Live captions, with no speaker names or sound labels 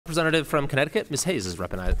Representative from Connecticut, Ms. Hayes, is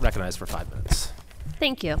recognized for 5 minutes.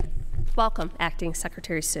 Thank you. Welcome, Acting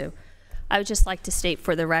Secretary Sue. I would just like to state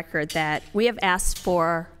for the record that we have asked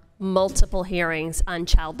for multiple hearings on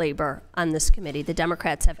child labor on this committee. The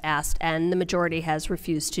Democrats have asked, and the majority has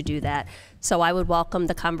refused to do that. So I would welcome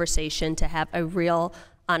the conversation to have a real,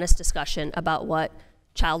 honest discussion about what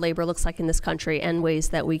child labor looks like in this country and ways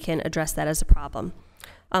that we can address that as a problem.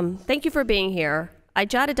 Thank you for being here. I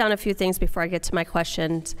jotted down a few things before I get to my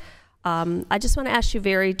questions. I just want to ask you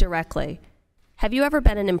very directly. Have you ever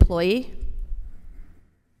been an employee?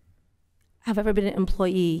 Have I ever been an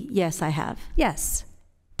employee? Yes, I have. Yes.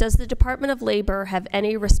 Does the Department of Labor have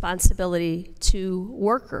any responsibility to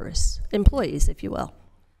workers, employees, if you will?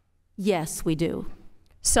 Yes, we do.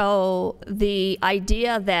 So the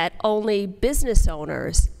idea that only business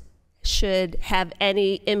owners should have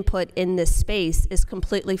any input in this space is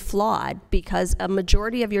completely flawed, because a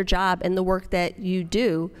majority of your job and the work that you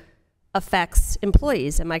do affects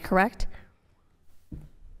employees. Am I correct?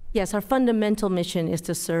 Yes, our fundamental mission is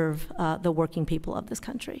to serve the working people of this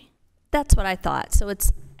country. That's what I thought. So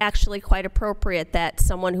it's actually quite appropriate that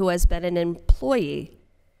someone who has been an employee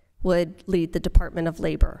would lead the Department of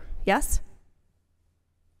Labor. Yes?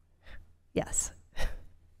 Yes.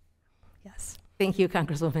 Yes. Thank you,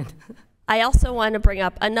 Congresswoman. I also want to bring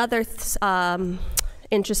up another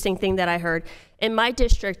interesting thing that I heard. In my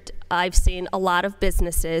district, I've seen a lot of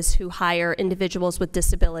businesses who hire individuals with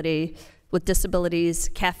disabilities,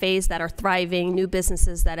 cafes that are thriving, new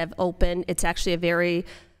businesses that have opened. It's actually a very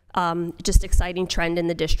just exciting trend in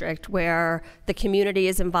the district where the community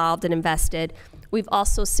is involved and invested. We've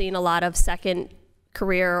also seen a lot of second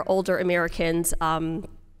career older Americans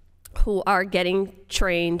who are getting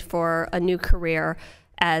trained for a new career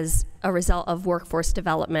as a result of workforce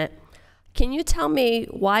development. Can you tell me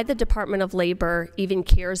why the Department of Labor even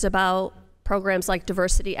cares about programs like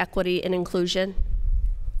diversity, equity, and inclusion?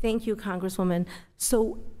 Thank you, Congresswoman.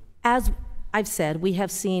 So as I've said, we have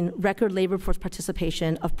seen record labor force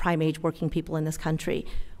participation of prime age working people in this country.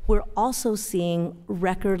 We're also seeing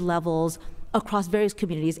record levels across various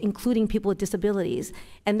communities, including people with disabilities.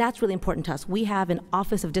 And that's really important to us. We have an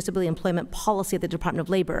Office of Disability Employment Policy at the Department of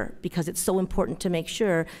Labor because it's so important to make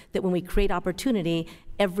sure that when we create opportunity,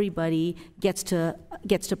 everybody gets to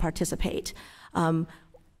participate.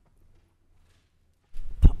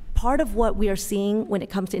 Part of what we are seeing when it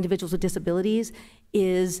comes to individuals with disabilities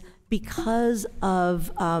is because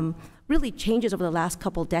of really changes over the last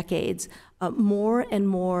couple decades, more and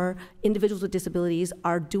more individuals with disabilities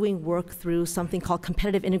are doing work through something called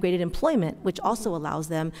competitive integrated employment, which also allows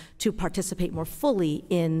them to participate more fully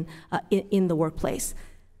in the workplace.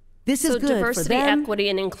 This is good for them. So diversity, equity,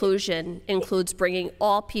 and inclusion includes bringing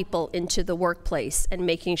all people into the workplace and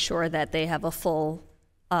making sure that they have a full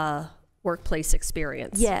workplace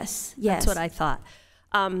experience. Yes, yes. That's what I thought.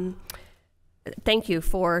 Thank you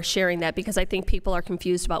for sharing that, because I think people are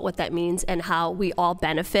confused about what that means and how we all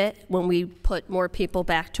benefit when we put more people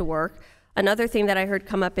back to work. Another thing that I heard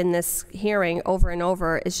come up in this hearing over and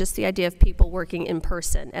over is just the idea of people working in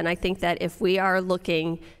person. And I think that if we are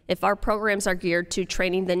looking, if our programs are geared to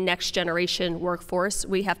training the next generation workforce,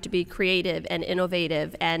 we have to be creative and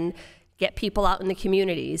innovative and get people out in the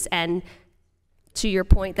communities. And to your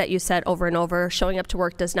point that you said over and over, showing up to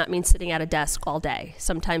work does not mean sitting at a desk all day.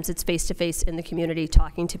 Sometimes it's face-to-face in the community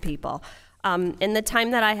talking to people. In the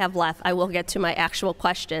time that I have left, I will get to my actual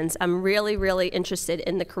questions. I'm really, really interested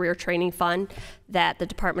in the Career Training Fund that the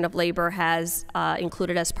Department of Labor has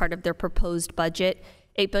included as part of their proposed budget,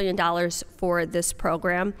 $8 billion for this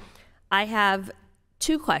program. I have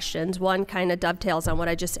two questions. One kind of dovetails on what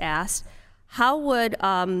I just asked. How would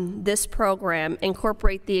this program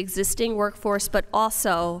incorporate the existing workforce, but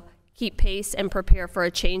also keep pace and prepare for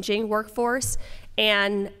a changing workforce?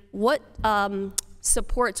 And what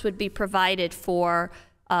supports would be provided for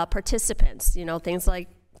participants? You know, things like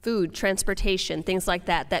food, transportation, things like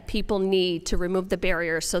that, that people need to remove the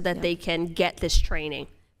barriers so that they can get this training.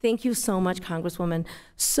 Thank you so much, Congresswoman.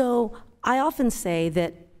 So I often say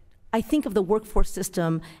that I think of the workforce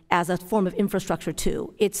system as a form of infrastructure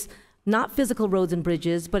too. It's not physical roads and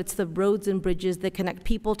bridges, but it's the roads and bridges that connect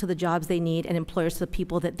people to the jobs they need and employers to the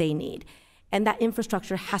people that they need. And that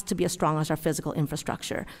infrastructure has to be as strong as our physical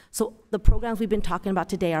infrastructure. So the programs we've been talking about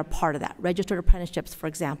today are part of that. Registered apprenticeships, for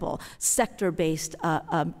example, sector-based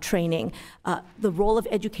training, the role of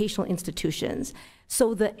educational institutions.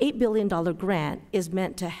 So the $8 billion grant is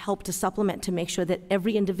meant to help to supplement, to make sure that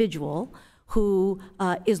every individual who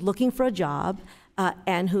is looking for a job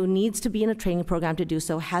and who needs to be in a training program to do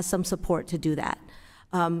so has some support to do that.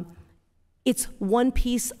 It's one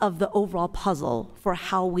piece of the overall puzzle for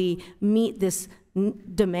how we meet this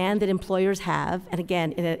demand that employers have. And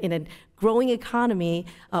again, in a growing economy,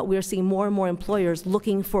 we are seeing more and more employers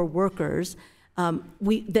looking for workers.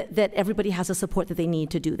 That everybody has the support that they need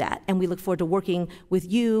to do that. And we look forward to working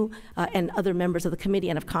with you and other members of the committee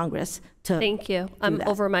and of Congress to Thank you. do I'm that.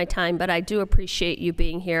 over my time, but I do appreciate you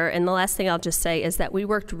being here. And the last thing I'll just say is that we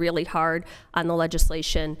worked really hard on the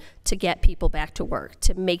legislation to get people back to work,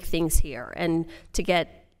 to make things here, and to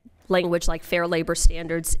get language like fair labor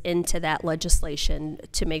standards into that legislation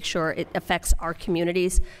to make sure it affects our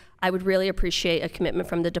communities. I would really appreciate a commitment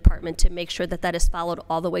from the department to make sure that that is followed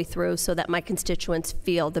all the way through so that my constituents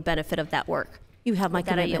feel the benefit of that work. You have my With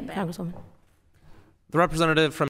that, I yield commitment, back. Congresswoman. The representative from